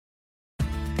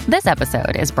This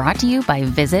episode is brought to you by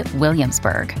Visit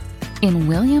Williamsburg. In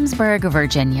Williamsburg,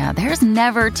 Virginia, there's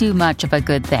never too much of a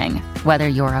good thing. Whether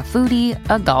you're a foodie,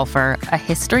 a golfer, a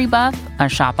history buff, a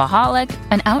shopaholic,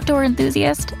 an outdoor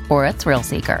enthusiast, or a thrill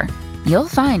seeker, you'll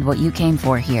find what you came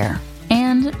for here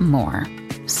and more.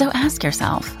 So ask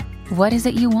yourself, what is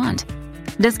it you want?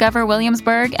 Discover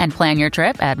Williamsburg and plan your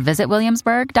trip at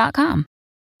visitwilliamsburg.com.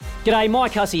 G'day,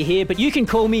 Mike Hussey here, but you can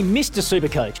call me Mr.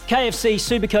 Supercoach. KFC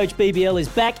Supercoach BBL is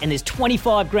back and there's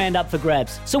 25 grand up for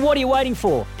grabs. So what are you waiting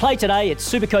for? Play today at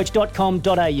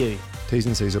supercoach.com.au. T's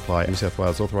and C's apply. New South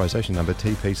Wales authorisation number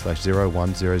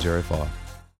TP/01005.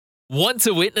 Want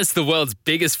to witness the world's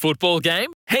biggest football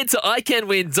game? Head to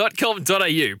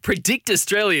iCanWin.com.au, predict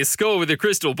Australia's score with a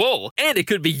crystal ball, and it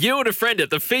could be you and a friend at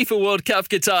the FIFA World Cup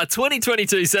Qatar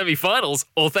 2022 semi-finals,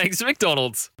 all thanks to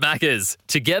McDonald's. Maccas,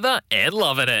 together and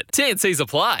loving it. T&Cs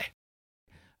apply.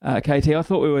 KT, I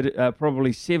thought we were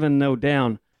probably 7-0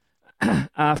 down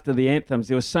after the anthems.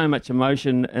 There was so much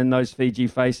emotion in those Fiji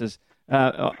faces.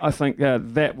 I think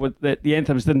that the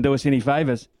anthems didn't do us any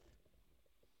favours.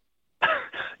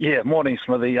 Yeah, morning,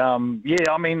 Smithy.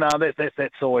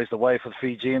 That's always the way for the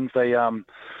Fijians. They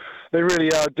really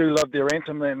do love their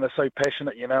anthem, and they're so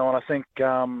passionate, and I think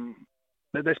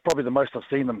that's probably the most I've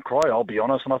seen them cry, I'll be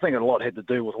honest, and I think a lot had to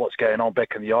do with what's going on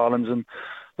back in the islands, and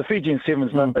the Fijian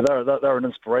Sevens, they're an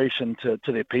inspiration to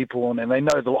their people, and they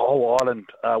know the whole island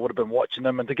would have been watching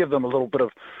them, and to give them a little bit of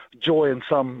joy in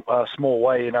some small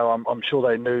way, I'm sure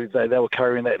they knew they were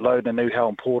carrying that load and knew how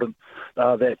important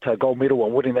that gold medal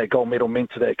and winning that gold medal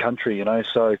meant to that country,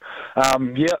 So,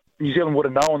 New Zealand would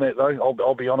have known that, though.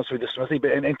 I'll be honest with you, Smithy.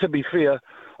 But and to be fair,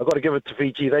 I've got to give it to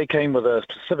Fiji. They came with a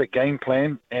specific game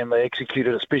plan and they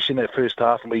executed, especially in that first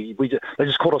half. And they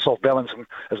just caught us off balance. And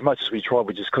as much as we tried,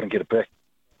 we just couldn't get it back.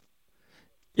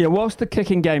 Yeah, whilst the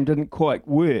kicking game didn't quite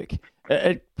work,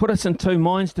 it put us in two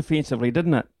minds defensively,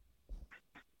 didn't it?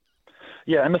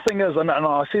 Yeah, and the thing is, and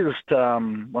I see this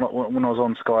when I was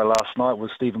on Sky last night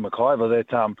with Stephen McIver,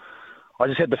 that I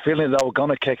just had the feeling that they were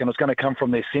going to kick, and it's going to come from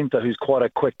their centre, who's quite a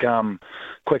quick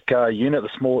unit, the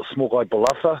small guy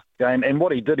Balafa. And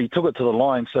what he did, he took it to the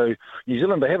line. So New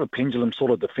Zealand, they have a pendulum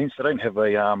sort of defence. They don't have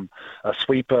a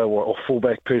sweeper or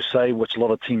fullback per se, which a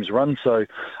lot of teams run. So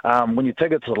when you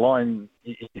take it to the line,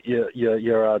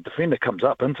 your defender comes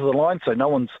up into the line, so no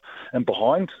one's in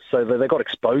behind. So they got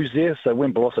exposed there. So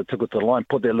when Balafa took it to the line,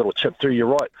 put their little chip through, you're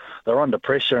right, they're under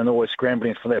pressure and always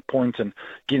scrambling for that point, and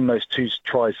getting those two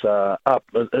tries up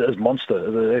is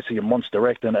monster. It's actually a monster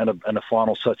act in a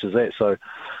final such as that. So,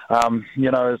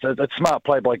 it's smart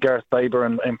play by Gareth Baber,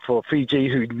 and for Fiji,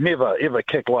 who never, ever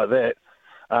kicked like that,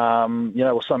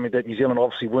 was something that New Zealand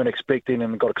obviously weren't expecting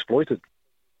and got exploited.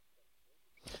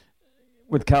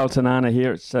 With Carlton Ana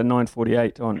here, it's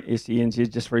 9:48 on SENZ,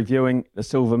 just reviewing the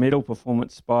silver medal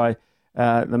performance by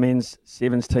the men's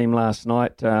sevens team last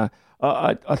night.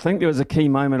 I think there was a key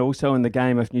moment also in the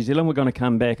game if New Zealand were going to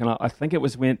come back, and I think it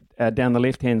went down the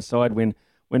left-hand side when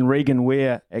Regan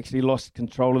Ware actually lost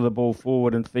control of the ball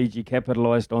forward and Fiji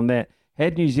capitalised on that.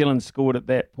 Had New Zealand scored at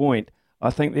that point, I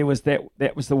think there was that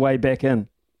was the way back in.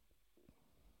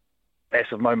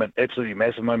 Massive moment, absolutely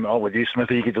massive moment. I'm with you,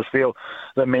 Smithy. You could just feel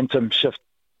the momentum shift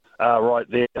right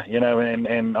there,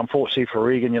 and unfortunately for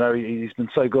Regan, he's been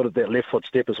so good at that left foot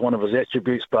step as one of his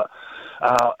attributes, but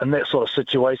in that sort of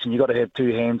situation, you've got to have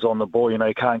two hands on the ball, you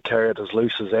can't carry it as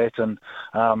loose as that, and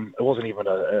it wasn't even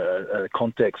a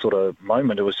contact sort of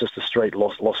moment, it was just a straight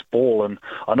lost ball, and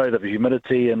I know that the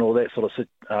humidity and all that sort of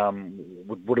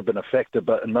would have been a factor,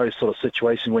 but in those sort of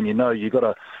situations when you've got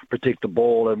to protect the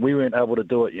ball, and we weren't able to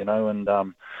do it, and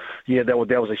that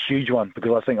was a huge one,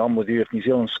 because I think I'm with you, if New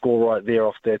Zealand score right there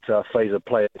off that phase of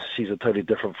play, she's a totally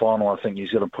different final. I think New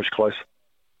Zealand pushed close.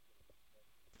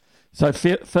 So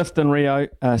fifth in Rio,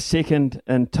 second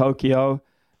in Tokyo.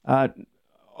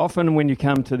 Often when you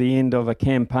come to the end of a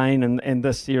campaign, and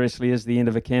this seriously is the end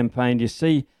of a campaign, you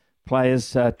see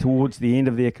players towards the end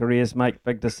of their careers make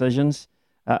big decisions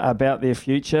about their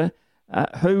future.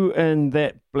 Who in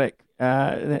that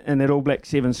All Black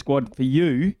Seven squad for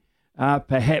you,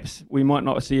 perhaps we might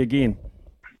not see again?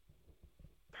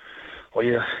 Well,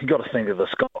 yeah, you got to think of the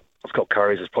Scott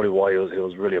Curry's is probably why he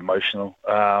was really emotional.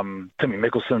 Timmy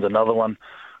Mickelson's another one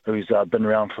who's been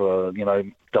around for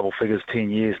double figures, 10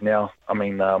 years now. I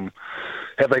mean,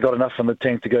 have they got enough in the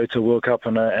tank to go to a World Cup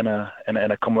and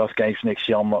a Commonwealth Games next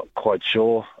year? I'm not quite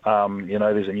sure.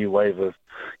 There's a new wave of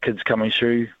kids coming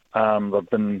through. They've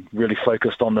been really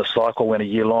focused on this cycle, went a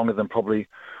year longer than probably,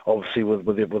 obviously, with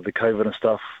the COVID and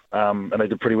stuff, and they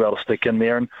did pretty well to stick in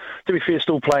there. And to be fair,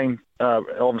 still playing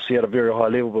obviously at a very high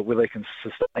level, but where they can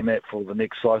sustain that for the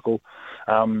next cycle,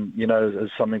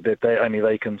 is something that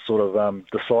they can sort of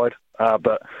decide.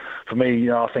 But for me,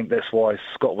 I think that's why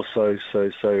Scott was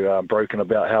so broken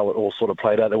about how it all sort of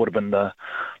played out. There would have been the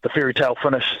fairy tale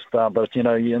finish, but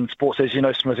in sports, as you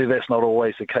know, Smithy, that's not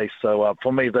always the case. So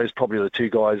for me, those are probably the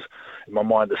two guys in my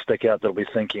mind that stick out that'll be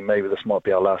thinking maybe this might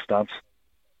be our last dance.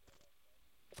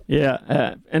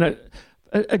 Yeah, and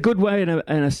a good way and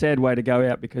a sad way to go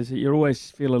out, because you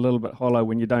always feel a little bit hollow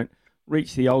when you don't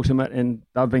reach the ultimate, and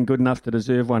they've been good enough to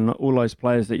deserve one, all those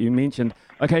players that you mentioned.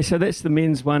 Okay, so that's the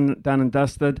men's one done and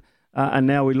dusted, and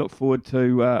now we look forward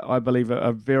to, I believe,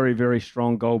 a very, very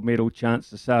strong gold medal chance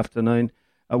this afternoon.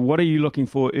 What are you looking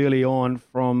for early on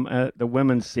from the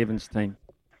women's sevens team?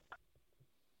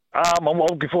 I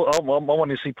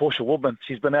want to see Portia Woodman.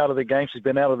 She's been out of the game. She's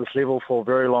been out of this level for a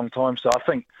very long time. So I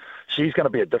think she's going to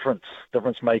be a difference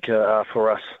maker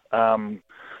for us.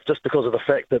 Just because of the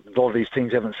fact that a lot of these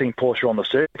teams haven't seen Portia on the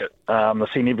circuit. They've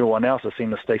seen everyone else. They've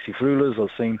seen the Stacey Flulers. They've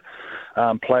seen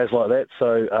players like that.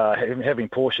 So having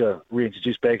Portia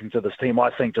reintroduced back into this team,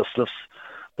 I think just lifts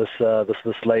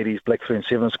this ladies Blackfern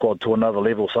Sevens squad to another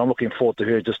level. So I'm looking forward to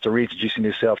her just to reintroducing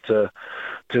herself to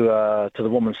the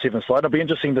women's sevens side. It'll be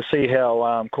interesting to see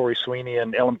how Corey Sweeney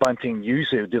and Ellen Bunting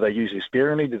use her. Do they use her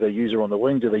sparingly? Do they use her on the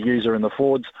wing? Do they use her in the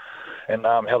forwards? And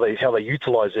how they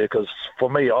utilise her, because for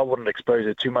me, I wouldn't expose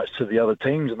her too much to the other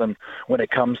teams. And then when it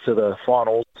comes to the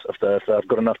finals, if they've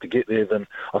got enough to get there, then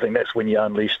I think that's when you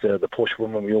unleash the Portia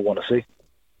women we all want to see.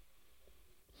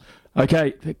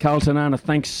 Okay, Carlton Arna,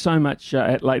 thanks so much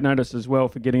at late notice as well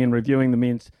for getting in, reviewing the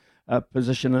men's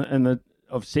position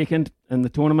of second in the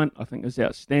tournament. I think it was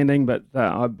outstanding, but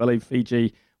I believe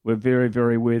Fiji were very,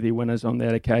 very worthy winners on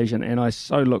that occasion, and I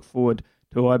so look forward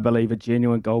to, I believe, a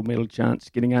genuine gold medal chance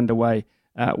getting underway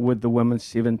with the women's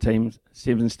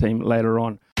sevens team later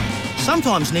on.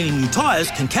 Sometimes needing new tyres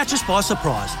can catch us by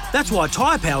surprise. That's why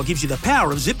Tyre Power gives you the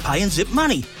power of Zip Pay and Zip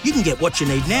Money. You can get what you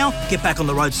need now, get back on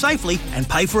the road safely and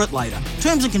pay for it later.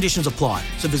 Terms and conditions apply.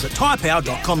 So visit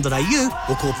tyrepower.com.au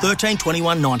or call 13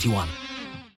 21 91.